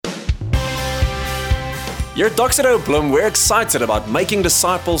Here at Doxa Bloem, we're excited about making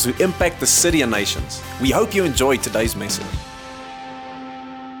disciples who impact the city and nations. We hope you enjoy today's message.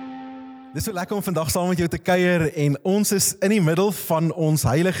 Dis so lekker om vandag saam met jou te kuier en ons is in die middel van ons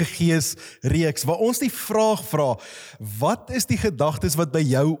Heilige Gees reeks waar ons die vraag vra, wat is die gedagtes wat by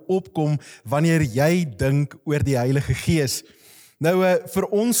jou opkom wanneer jy dink oor die Heilige Gees? Nou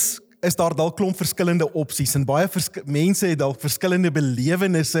vir ons is daar dalk klomp verskillende opsies en baie mense het dalk verskillende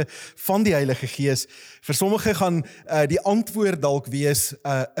belewennisse van die Heilige Gees. Vir sommige gaan die antwoord dalk wees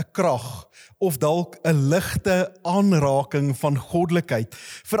 'n krag of dalk 'n ligte aanraking van goddelikheid.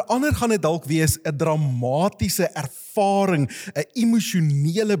 Vir ander gaan dit dalk wees 'n dramatiese ervaring, 'n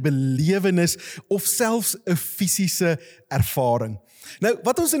emosionele belewenis of selfs 'n fisiese ervaring. Nou,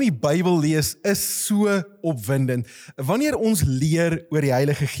 wat ons in die Bybel lees is so opwindend. Wanneer ons leer oor die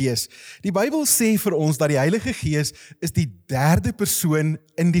Heilige Gees. Die Bybel sê vir ons dat die Heilige Gees is die derde persoon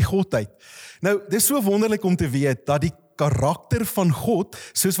in die Godheid. Nou, dit is so wonderlik om te weet dat die karakter van God,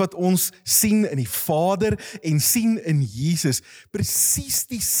 soos wat ons sien in die Vader en sien in Jesus, presies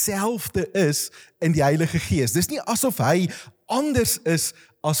dieselfde is in die Heilige Gees. Dis nie asof hy anders is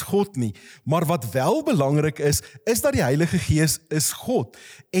as God nie, maar wat wel belangrik is dat die Heilige Gees is God.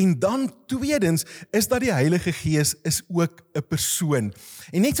 En dan tweedens is dat die Heilige Gees is ook 'n persoon.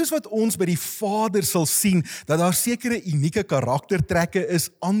 En net soos wat ons by die Vader sal sien, dat daar sekere unieke karaktertrekke is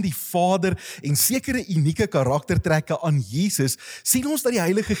aan die Vader en sekere unieke karaktertrekke aan Jesus, sien ons dat die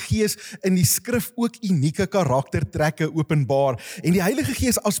Heilige Gees in die skrif ook unieke karaktertrekke openbaar. En die Heilige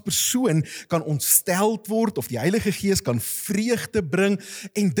Gees as persoon kan ontsteld word, of die Heilige Gees kan vreugde bring,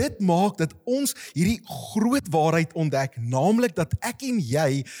 en dit maak dat ons hierdie groot waarheid ontdek, naamlik dat ek en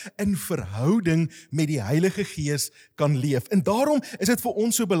jy in verhouding met die Heilige Gees kan leef. En daarom is dit vir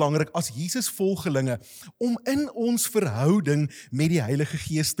ons so belangrik as Jesus volgelinge om in ons verhouding met die Heilige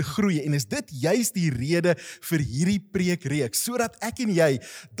Gees te groei. En is dit juist die rede vir hierdie preekreeks, sodat ek en jy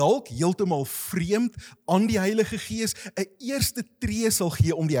dalk heeltemal vreemd aan die Heilige Gees 'n eerste tree sal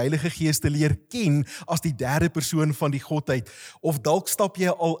gee om die Heilige Gees te leer ken as die derde persoon van die Godheid. Of dalk stap jy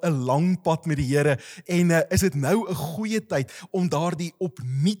al 'n lang pad met die Here en is dit nou 'n goeie tyd om daardie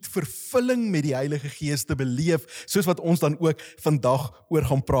opnuut vervulling met die Heilige Gees te beleef, soos wat ons dan ook vandag oor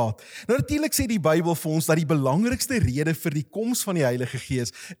gaan praat. Nou natuurlik sê die Bybel vir ons dat die belangrikste rede vir die koms van die Heilige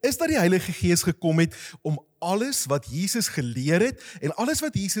Gees is dat die Heilige Gees gekom het om alles wat Jesus geleer het en alles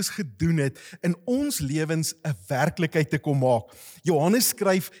wat Jesus gedoen het in ons lewens 'n werklikheid te kom maak. Johannes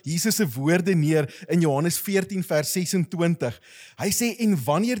skryf Jesus se woorde neer in Johannes 14 vers 26. Hy sê, en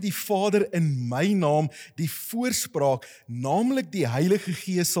wanneer die Vader in my naam die voorspraak, naamlik die Heilige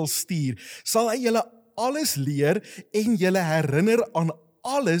Gees sal stuur, sal hy julle alles leer en julle herinner aan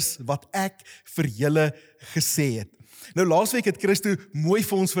alles wat ek vir julle gesê het. Nou laasweek het Christo mooi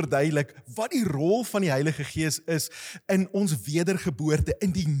vir ons verduidelik wat die rol van die Heilige Gees is in ons wedergeboorte,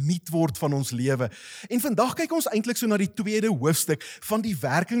 in die nuutword van ons lewe. En vandag kyk ons eintlik so na die tweede hoofstuk van die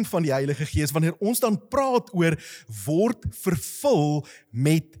werking van die Heilige Gees, wanneer ons dan praat oor word vervul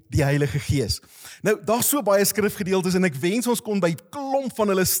met die Heilige Gees. Nou, daar's so baie skrifgedeeltes en ek wens ons kon by klomp van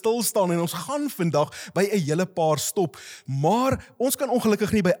hulle stil staan en ons gaan vandag by 'n hele paar stop, maar ons kan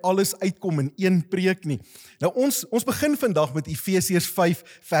ongelukkig nie by alles uitkom in een preek nie. Nou, ons begin vandag met Efesiërs 5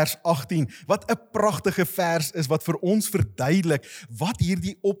 vers 18, wat 'n pragtige vers is wat vir ons verduidelik wat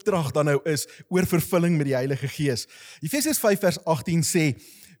hierdie opdrag dan nou is oor vervulling met die Heilige Gees. Efesiërs 5 vers 18 sê,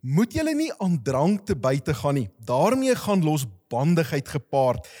 moet julle nie aan drank te buite gaan nie, daarmee gaan losbandigheid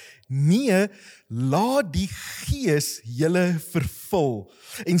gepaard. Nee, laat die Gees julle vervul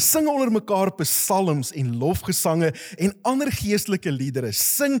en sing onder mekaar psalms en lofgesange en ander geestelike liedere.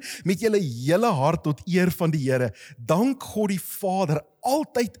 Sing met julle hele hart tot eer van die Here. Dank God die Vader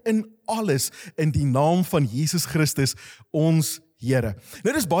altyd in alles in die naam van Jesus Christus ons Here.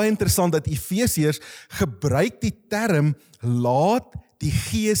 Nou, dit is baie interessant dat Efesiërs gebruik die term laat die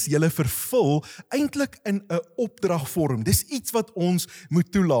Gees julle vervul, eintlik in 'n opdragvorm. Dis iets wat ons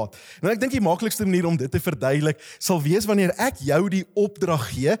moet toelaat. Nou ek dink die maklikste manier om dit te verduidelik sal wees wanneer ek jou die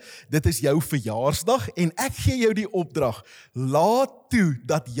opdrag gee, dit is jou verjaarsdag, en ek gee jou die opdrag, laat toe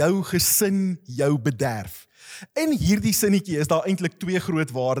dat jou gesin jou bederf. In hierdie sinnetjie is daar eintlik twee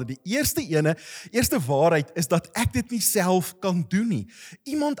groot waarde. Die eerste waarheid is dat ek dit nie self kan doen nie.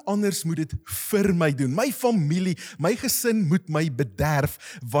 Iemand anders moet dit vir my doen. My familie, my gesin moet my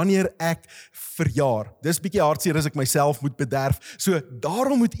bederf wanneer ek verjaar. Dis bietjie hartseer as ek myself moet bederf. So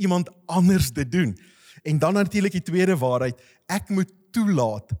daarom moet iemand anders dit doen. En dan natuurlik die tweede waarheid, ek moet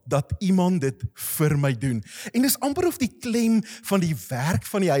toelaat dat iemand dit vir my doen. En dis amper of die klem van die werk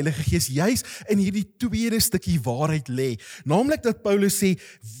van die Heilige Gees juis in hierdie tweede stukkie waarheid lê. Naamlik dat Paulus sê,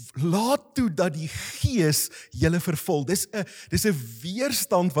 laat toe dat die Gees julle vervul. Dis 'n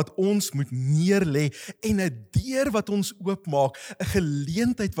weerstand wat ons moet neerlê en 'n deur wat ons oopmaak, 'n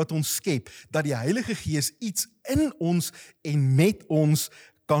geleentheid wat ons skep, dat die Heilige Gees iets in ons en met ons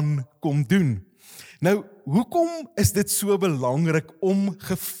kan kom doen. Nou, hoekom is dit so belangrik om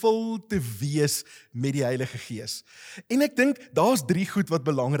gevul te wees met die Heilige Gees? En ek dink, daar's 3 goed wat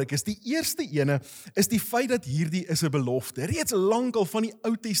belangrik is. Die eerste ene is die feit dat hierdie is 'n belofte. Reeds lankal van die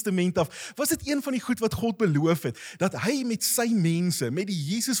Ou Testament af, was dit een van die goed wat God beloof het, dat hy met sy mense, met die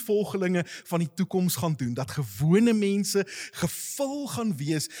Jesus-volgelinge van die toekoms gaan doen, dat gewone mense gevul gaan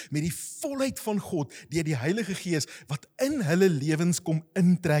wees met die volheid van God, deur die Heilige Gees, wat in hulle lewens kom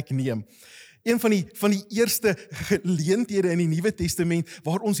intrek neem. Een van die eerste geleenthede in die Nuwe Testament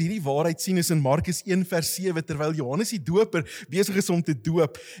waar ons hierdie waarheid sien is in Markus 1 vers 7, terwyl Johannes die Doper besig is om te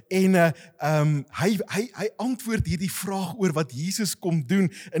doop en hy antwoord hierdie vraag oor wat Jesus kom doen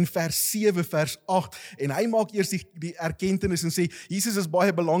in vers 7, vers 8 en hy maak eers die erkentenis en sê, Jesus is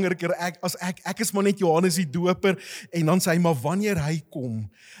baie belangriker as ek is maar net Johannes die Doper en dan sê hy, maar wanneer hy kom,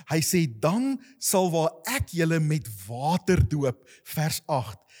 hy sê, dan sal waar ek julle met water doop, vers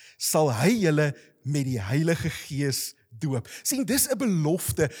 8, sal hy julle met die Heilige Gees doop. Sien, dis 'n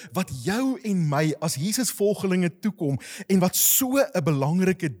belofte wat jou en my as Jesus volgelinge toekom en wat so 'n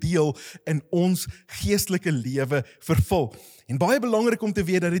belangrike deel in ons geestelike lewe vervul. En baie belangrik om te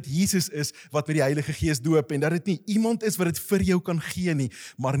weet dat dit Jesus is wat met die Heilige Gees doop en dat dit nie iemand is wat dit vir jou kan gee nie,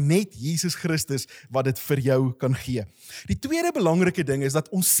 maar net Jesus Christus wat dit vir jou kan gee. Die tweede belangrike ding is dat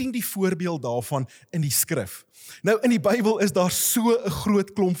ons sien die voorbeeld daarvan in die skrif. Nou in die Bybel is daar so 'n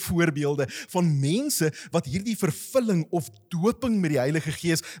groot klomp voorbeelde van mense wat hierdie vervulling of doping met die Heilige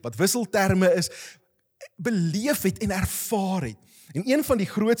Gees, wat wisselterme is, beleef het en ervaar het. En een van die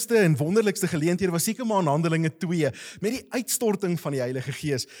grootste en wonderlikste geleenthede was seker maar in Handelinge 2, met die uitstorting van die Heilige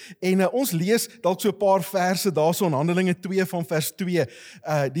Gees. En ons lees dalk so 'n paar verse daarso in Handelinge 2 van vers 2.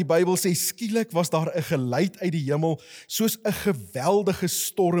 Die Bybel sê, skielik was daar 'n geluid uit die hemel, soos 'n geweldige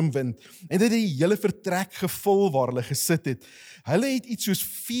stormwind, en dit het die hele vertrek gevul waar hulle gesit het. Hulle het iets soos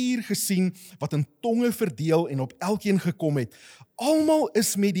vuur gesien, wat in tonge verdeel en op elkeen gekom het. Almal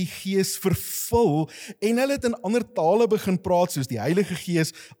is met die Gees vervul en hulle het in ander tale begin praat soos die Heilige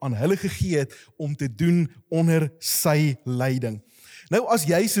Gees aan hulle gegee het om te doen onder sy leiding. Nou as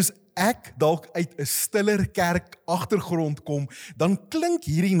jy soos ek dalk uit 'n stiller kerk agtergrond kom, dan klink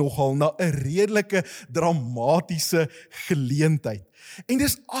hierdie nogal na 'n redelike dramatiese geleentheid. En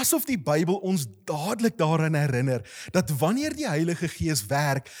dis asof die Bybel ons dadelik daaraan herinner, dat wanneer die Heilige Gees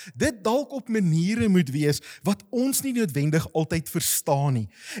werk, dit dalk op maniere moet wees, wat ons nie noodwendig altyd verstaan nie.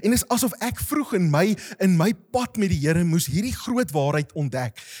 En dis asof ek vroeg in my pad met die Here moes hierdie groot waarheid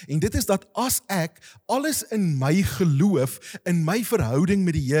ontdek. En dit is dat as ek alles in my geloof, in my verhouding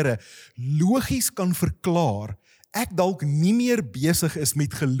met die Here, logies kan verklaar, ek dalk nie meer besig is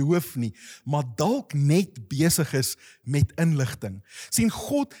met geloof nie, maar dalk net besig is met inligting. Sien,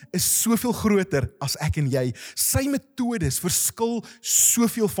 God is soveel groter as ek en jy. Sy metodes verskil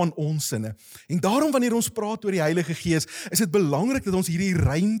soveel van ons sinne. En daarom wanneer ons praat oor die Heilige Gees, is dit belangrik dat ons hierdie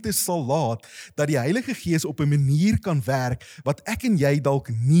ruimte sal laat, dat die Heilige Gees op 'n manier kan werk, wat ek en jy dalk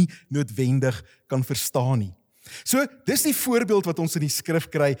nie noodwendig kan verstaan nie. So, dis die voorbeeld wat ons in die skrif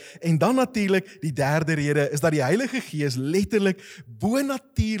kry, en dan natuurlik die derde rede is dat die Heilige Gees letterlik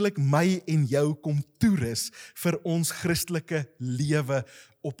bonatuurlik my en jou kom toerus vir ons Christelike lewe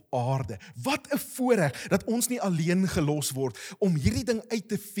op aarde. Wat 'n voorreg dat ons nie alleen gelos word om hierdie ding uit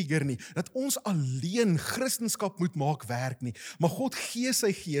te figure nie, dat ons alleen Christendom moet maak werk nie, maar God gee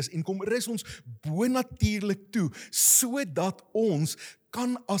sy Gees en kom rus ons bonatuurlik toe, sodat ons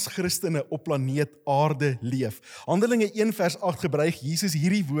kan as Christene op planeet aarde leef. Handelinge 1 vers 8 gebruik Jesus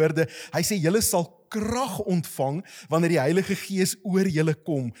hierdie woorde. Hy sê, julle sal krag ontvang wanneer die Heilige Gees oor julle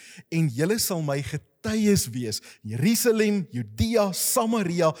kom en julle sal my getuies wees. Jerusalem, Judea,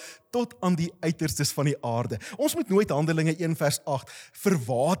 Samaria, tot aan die uiterstes van die aarde. Ons moet nooit Handelinge 1 vers 8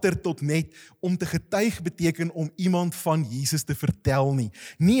 verwater tot net om te getuig beteken om iemand van Jesus te vertel nie.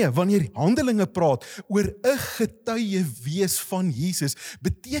 Nee, wanneer Handelinge praat oor 'n getuie wees van Jesus,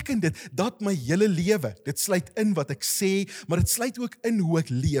 beteken dit dat my hele lewe, dit sluit in wat ek sê, maar dit sluit ook in hoe ek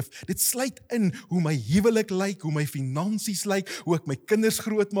leef. Dit sluit in hoe my huwelik lyk, hoe my finansies lyk, hoe ek my kinders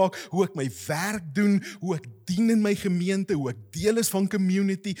grootmaak, hoe ek my werk doen, hoe ek dien in my gemeente, hoe ek deel is van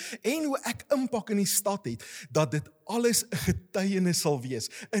community, en hoe ek impak in die stad het, dat dit alles 'n getuienis sal wees,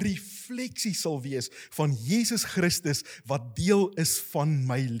 'n refleksie sal wees van Jesus Christus, wat deel is van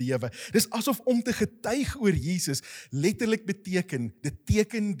my lewe. Dis asof om te getuig oor Jesus, letterlik beteken, dit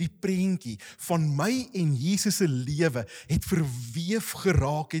teken die prentjie van my en Jesus se lewe, het verweef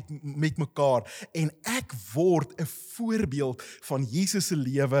geraak het met mekaar, en ek word 'n voorbeeld van Jesus se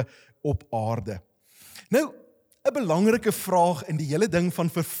lewe op aarde. Nou, 'n belangrike vraag in die hele ding van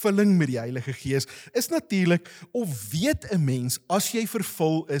vervulling met die Heilige Gees is natuurlik, of weet 'n mens as jy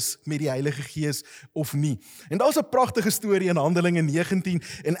vervul is met die Heilige Gees of nie? En daar's 'n pragtige storie in Handelinge 19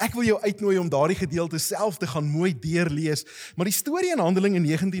 en ek wil jou uitnooi om daardie gedeelte self te gaan mooi deurlees. Maar die storie in Handelinge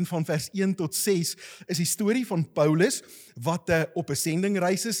 19 van vers 1 tot 6 is die storie van Paulus wat op 'n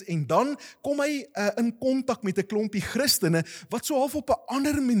sendingreis is, en dan kom hy in kontak met 'n klompie Christene wat so half op 'n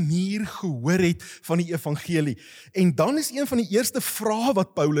ander manier gehoor het van die evangelie. En dan is een van die eerste vrae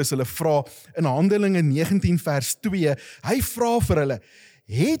wat Paulus hulle vra in Handelinge 19 vers 2, hy vra vir hulle,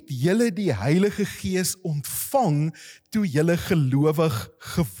 het julle die Heilige Gees ontvang toe julle gelowig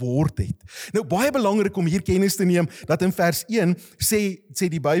geword het? Nou, baie belangrik om hier kennis te neem, dat in vers 1 sê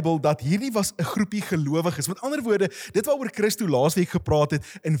die Bybel, dat hierdie was 'n groepie gelowiges. Met ander woorde, dit waaroor Christo laasweek gepraat het,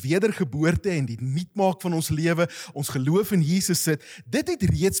 in wedergeboorte en die nuutmaak van ons lewe, ons geloof in Jesus sit, dit het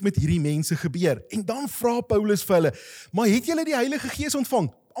reeds met hierdie mense gebeur. En dan vra Paulus vir hulle, maar het julle die Heilige Gees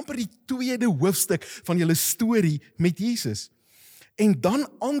ontvang? Amper die tweede hoofstuk van julle storie met Jesus. En dan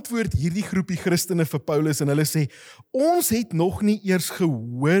antwoord hierdie groepie Christene vir Paulus en hulle sê, ons het nog nie eers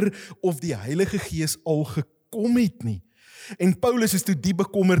gehoor of die Heilige Gees al gekom het nie. En Paulus is toe diep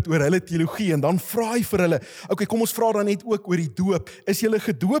bekommerd oor hulle teologie, en dan vra hy vir hulle, okay, kom ons vra dan net ook oor die doop, is julle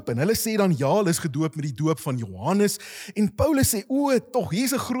gedoop? En hulle sê dan, ja, hulle is gedoop met die doop van Johannes, en Paulus sê, tog, hier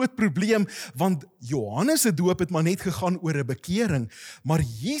is 'n groot probleem, want Johannes se doop het maar net gegaan oor 'n bekering, maar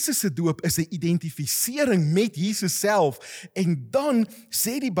Jesus se doop is 'n identifisering met Jesus self, en dan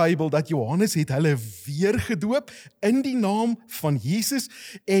sê die Bybel dat Johannes het hulle weer gedoop in die naam van Jesus,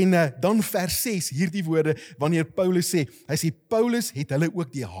 en dan vers 6, hierdie woorde, wanneer Paulus sê, hy sê, Paulus het hulle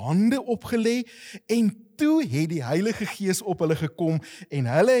ook die hande opgelê, en toe het die Heilige Gees op hulle gekom, en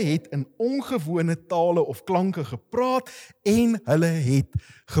hulle het in ongewone tale of klanke gepraat, en hulle het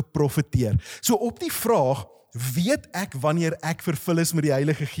geprofeteer. So op die vraag, weet ek wanneer ek vervul is met die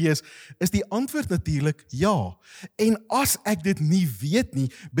Heilige Gees, is die antwoord natuurlik ja. En as ek dit nie weet nie,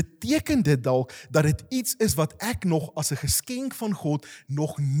 beteken dit dalk dat dit iets is wat ek nog as 'n geskenk van God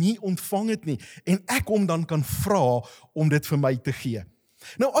nog nie ontvang het nie, en ek hom dan kan vra om dit vir my te gee.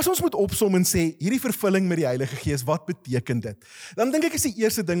 Nou, as ons moet opsom en sê, hierdie vervulling met die Heilige Gees, wat beteken dit? Dan dink ek is die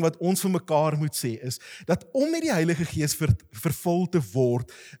eerste ding wat ons vir mekaar moet sê, is dat om met die Heilige Gees vervul te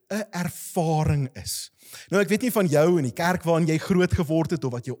word, 'n ervaring is. Nou, ek weet nie van jou in die kerk waarin jy groot geword het,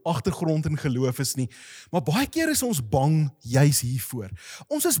 of wat jou agtergrond in geloof is nie, maar baie keer is ons bang juis hiervoor.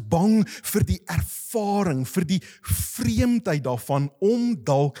 Ons is bang vir die ervaring, vir die vreemdheid daarvan, om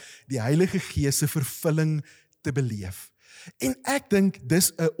dalk die Heilige Gees se vervulling te beleef. En ek dink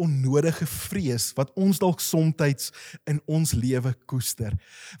dis 'n onnodige vrees wat ons dalk soms in ons lewe koester.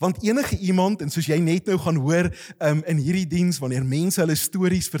 Want enige iemand, en soos jy net nou gaan hoor in hierdie diens, wanneer mense hulle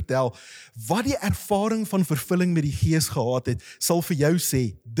stories vertel, wat die ervaring van vervulling met die Gees gehad het, sal vir jou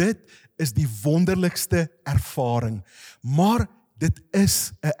sê, dit is die wonderlikste ervaring. Maar dit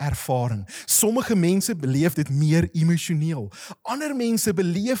is 'n ervaring. Sommige mense beleef dit meer emosioneel. Ander mense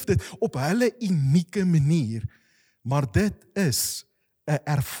beleef dit op hulle unieke manier. Maar dit is 'n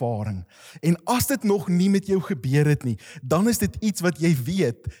ervaring. En as dit nog nie met jou gebeur het nie, dan is dit iets wat jy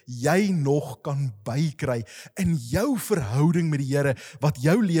weet, jy nog kan bykry in jou verhouding met die Here, wat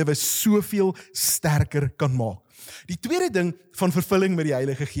jou lewe soveel sterker kan maak. Die tweede ding van vervulling met die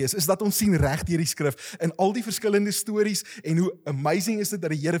Heilige Gees is dat ons sien reg deur die skrif in al die verskillende stories, en hoe amazing is dit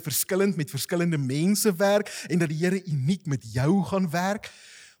dat die Here verskillend met verskillende mense werk, en dat die Here uniek met jou gaan werk.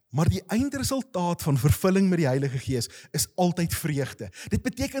 Maar die eindresultaat van vervulling met die Heilige Gees is altyd vreugde. Dit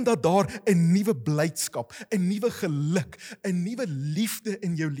beteken dat daar 'n nuwe blydskap, 'n nuwe geluk, 'n nuwe liefde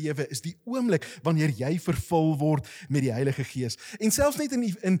in jou lewe is die oomblik wanneer jy vervul word met die Heilige Gees. En selfs net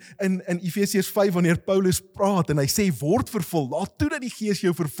in Efesiërs 5 wanneer Paulus praat en hy sê word vervul, laat toe dat die Gees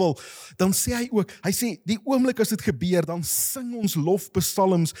jou vervul, dan sê hy ook, hy sê die oomblik as dit gebeur, dan sing ons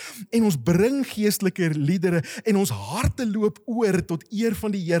lofpsalms en ons bring geestelike liedere en ons harte loop oor tot eer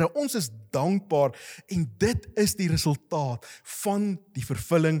van die Here. Ons is dankbaar en dit is die resultaat van die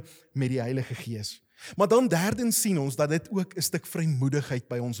vervulling met die Heilige Gees. Maar dan derdens sien ons dat dit ook 'n stuk vrymoedigheid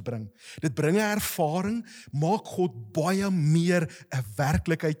by ons bring. Dit bring 'n ervaring, maak God baie meer 'n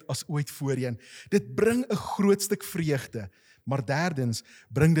werklikheid as ooit voorheen. Dit bring 'n groot stuk vreugde, maar derdens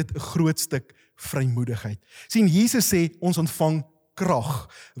bring dit 'n groot stuk vrymoedigheid. Sien, Jesus sê ons ontvang krag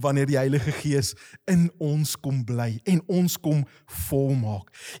wanneer die Heilige Gees in ons kom bly en ons kom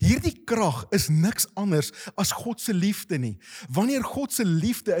volmaak. Hierdie krag is niks anders as God se liefde nie. Wanneer God se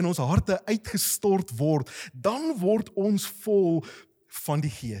liefde in ons harte uitgestort word, dan word ons vol van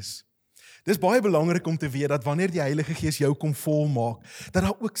die Gees. Dis baie belangrik om te weet dat wanneer die Heilige Gees jou kom volmaak, dat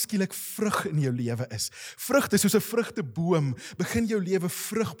daar ook skielik vrug in jou lewe is. Vrugte soos 'n vrugteboom begin jou lewe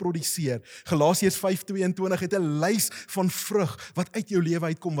vrug produseer. Galasiërs 5:22 het 'n lys van vrug wat uit jou lewe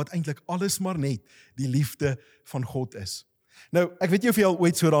uitkom, wat eintlik alles maar net die liefde van God is. Nou, ek weet nie of jy al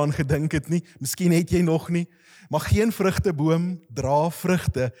ooit so daaraan gedink het nie, miskien het jy nog nie, maar geen vrugteboom dra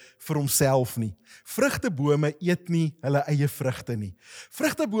vrugte vir homself nie. Vrugtebome eet nie hulle eie vrugte nie.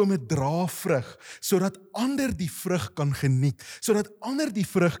 Vrugtebome dra vrug, sodat ander die vrug kan geniet, sodat ander die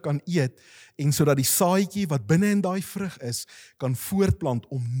vrug kan eet, en sodat die saadjie wat binne in daai vrug is, kan voortplant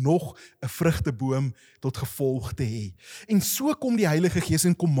om nog 'n vrugteboom tot gevolg te hê. En so kom die Heilige Gees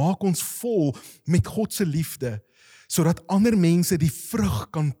en kom maak ons vol met God se liefde, sodat ander mense die vrug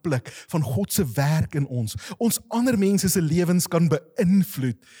kan pluk van God se werk in ons ander mense se lewens kan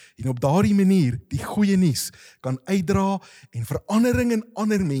beïnvloed, en op daardie manier die goeie nuus kan uitdra en verandering in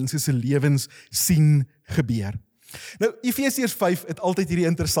ander mense se lewens sien gebeur. Nou, Efesiërs 5 het altyd hierdie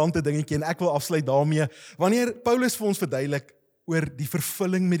interessante dingetjie, en ek wil afsluit daarmee, wanneer Paulus vir ons verduidelik oor die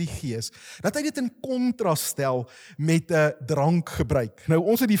vervulling met die Gees, dat hy dit in kontras stel met 'n drankgebruik. Nou,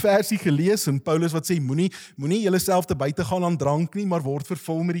 ons het die versie gelees en Paulus wat sê, moenie julleself te buite gaan aan drank nie, maar word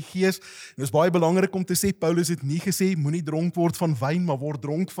vervul met die Gees. Nou is baie belangrik om te sê, Paulus het nie gesê, moenie dronk word van wyn, maar word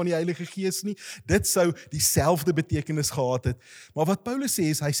dronk van die Heilige Gees nie. Dit sou dieselfde betekenis gehad het. Maar wat Paulus sê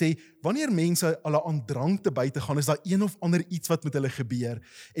is, hy sê, wanneer mense hulle aan drank te buite gaan, is daar een of ander iets wat met hulle gebeur.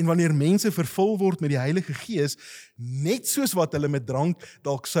 En wanneer mense vervul word met die Heilige Gees, net soos wat hulle met drank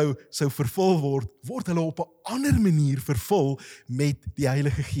dalk sou vervul word hulle op 'n ander manier vervul met die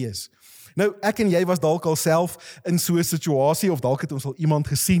Heilige Gees. Nou, ek en jy was dalk al self in so 'n situasie, of dalk het ons al iemand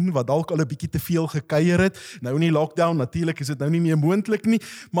gesien wat dalk al 'n bietjie te veel gekuier het. Nou in die lockdown, natuurlik is dit nou nie meer moontlik nie,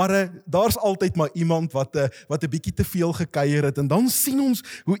 maar daar's altyd maar iemand wat 'n bietjie te veel gekuier het, en dan sien ons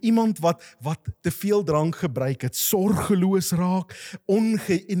hoe iemand wat te veel drank gebruik het, sorgeloos raak,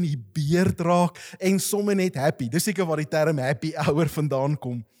 ongeïnhibeerd raak en sommer net happy. Dis seker waar die term happy hour vandaan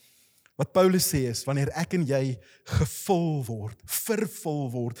kom. Wat Paulus sê is, wanneer ek en jy gevul word, vervul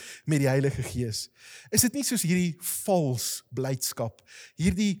word met die Heilige Gees, is dit nie soos hierdie vals blydskap,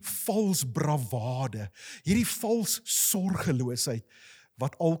 hierdie vals bravade, hierdie vals sorgeloosheid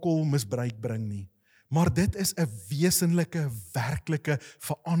wat alkoholmisbruik bring nie. Maar dit is 'n wesenlike, werklike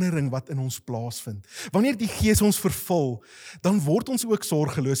verandering wat in ons plaasvind. Wanneer die Gees ons vervul, dan word ons ook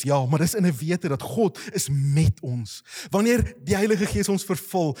sorgeloos, ja, maar dis in 'n wete dat God is met ons. Wanneer die Heilige Gees ons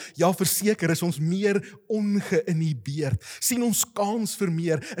vervul, ja, verseker is ons meer ongeïnhibeerd, sien ons kans vir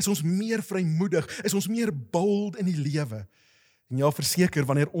meer, is ons meer vrymoedig, is ons meer bold in die lewe. En ja, verseker,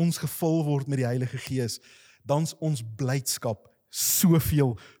 wanneer ons gevul word met die Heilige Gees, dan's ons blydskap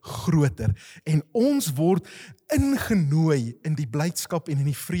soveel groter, en ons word ingenooi in die blydskap en in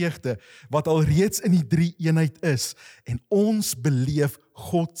die vreugde wat al reeds in die drie eenheid is, en ons beleef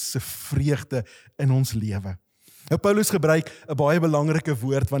God se vreugde in ons lewe. Nou, Paulus gebruik 'n baie belangrike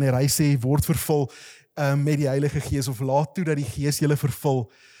woord wanneer hy sê word vervul met die Heilige Gees, of laat toe dat die Gees julle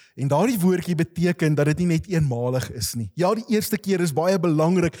vervul. En daardie woordjie beteken dat dit nie net eenmalig is nie. Ja, die eerste keer is baie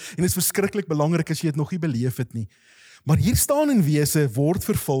belangrik en is verskriklik belangrik as jy dit nog nie beleef het nie. Maar hier staan in wese, word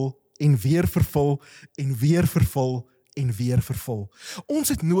vervul en weer vervul en weer vervul en weer vervul. Ons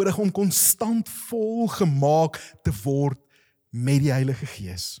het nodig om konstant volgemaak te word met die Heilige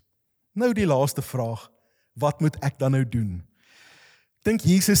Gees. Nou die laaste vraag, wat moet ek dan nou doen? Ek dink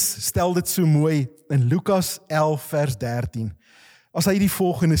Jesus stel dit so mooi in Lukas 11 vers 13. As hy die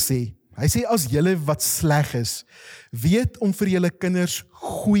volgende sê, hy sê, as julle wat sleg is, weet om vir julle kinders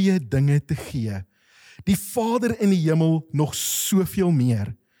goeie dinge te gee, die Vader in die hemel nog soveel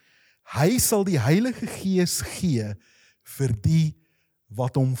meer. Hy sal die Heilige Gees gee vir die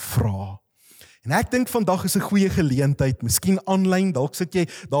wat hom vra. En ek dink vandag is 'n goeie geleentheid, miskien aanlyn, dalk sit jy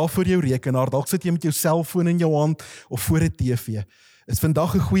daar voor jou rekenaar, dalk sit jy met jou selfoon in jou hand of voor 'n TV. Is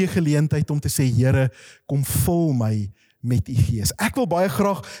vandag 'n goeie geleentheid om te sê, Here, kom vul my met u Gees. Ek wil baie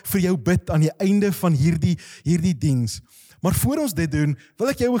graag vir jou bid aan die einde van hierdie diens. Maar voor ons dit doen, wil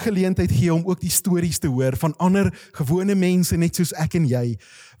ek jou 'n geleentheid gee om ook die stories te hoor van ander gewone mense net soos ek en jy,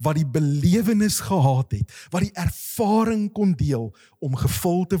 wat die belewenis gehad het, wat die ervaring kon deel om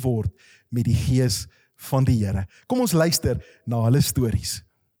gevul te word met die Gees van die Here. Kom ons luister na hulle stories.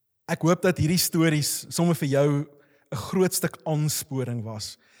 Ek hoop dat hierdie stories sommer vir jou 'n groot stuk aansporing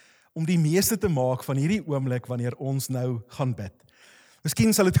was om die meeste te maak van hierdie oomblik wanneer ons nou gaan bid.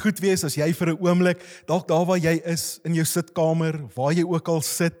 Miskien sal dit goed wees as jy vir 'n oomblik, dalk daar waar jy is, in jou sitkamer, waar jy ook al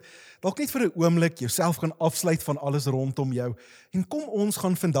sit, dalk net vir 'n oomblik jouself gaan afsluit van alles rondom jou. En kom ons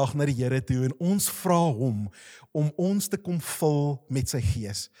gaan vandag na die Here toe en ons vra hom om ons te kom vul met sy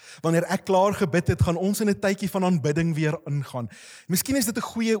Gees. Wanneer ek klaar gebid het, gaan ons in 'n tydjie van aanbidding weer ingaan. Miskien is dit 'n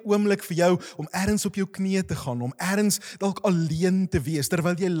goeie oomblik vir jou om ergens op jou knieë te gaan, om ergens dalk alleen te wees,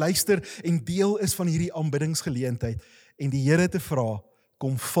 terwyl jy luister en deel is van hierdie aanbiddingsgeleentheid en die Here te vra,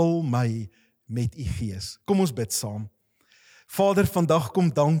 kom vul my met u Gees. Kom ons bid saam. Vader, vandag kom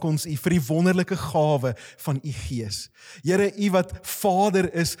dank ons u vir die wonderlike gawe van u Gees. Here, u wat Vader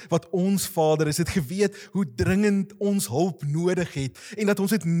is, wat ons Vader is, het geweet hoe dringend ons hulp nodig het en dat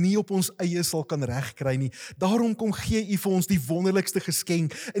ons dit nie op ons eie sal kan regkry nie. Daarom kom gee u vir ons die wonderlikste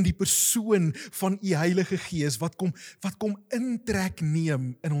geskenk in die persoon van u Heilige Gees wat kom intrek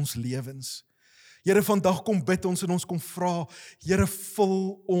neem in ons lewens. Here, vandag kom bid ons en ons kom vra, Here, vul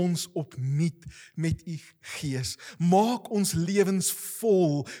ons opnuut met u Gees. Maak ons lewens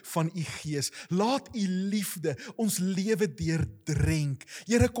vol van u Gees. Laat u liefde ons lewe deurdrenk.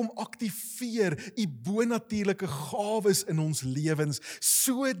 Here, kom aktiveer u bonatuurlike gawes in ons lewens,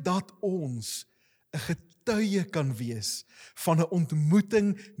 sodat ons 'n getuie kan wees van 'n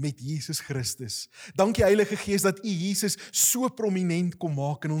ontmoeting met Jesus Christus. Dankie Heilige Gees dat u Jesus so prominent kom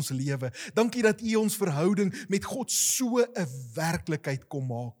maak in ons lewe. Dankie dat u ons verhouding met God so 'n werklikheid kom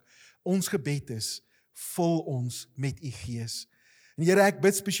maak. Ons gebed is, vul ons met u Gees. En Here, ek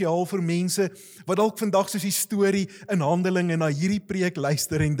bid spesiaal vir mense wat dalk vandag soos die storie in Handelinge na hierdie preek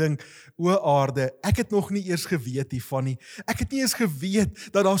luister en dink, o aarde, ek het nog nie eers geweet hiervan nie. Ek het nie eens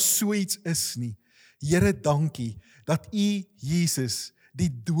geweet dat daar so iets is nie. Here, dankie dat u Jesus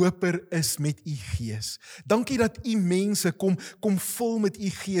die doper is met u Gees. Dankie dat u mense kom vul met u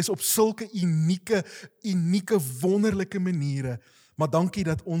Gees op sulke unieke wonderlike maniere. Maar dankie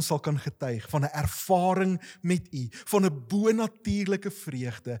dat ons sal kan getuig van 'n ervaring met u, van 'n bonatuurlike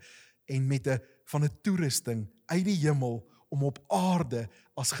vreugde en van 'n toerusting uit die hemel om op aarde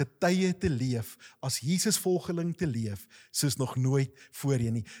as getuie te leef, as Jesus volgeling te leef, soos nog nooit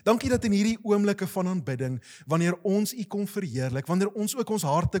voorheen nie. Dankie dat in hierdie oomblikke van aanbidding, wanneer ons u kom verheerlik, wanneer ons ook ons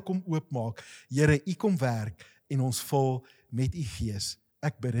harte kom oopmaak, Here, u kom werk en ons vul met u Gees.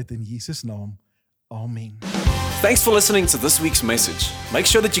 Ek bid dit in Jesus naam. Amen. Thanks for listening to this week's message. Make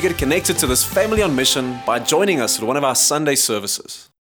sure that you get connected to this family on mission by joining us at one of our Sunday services.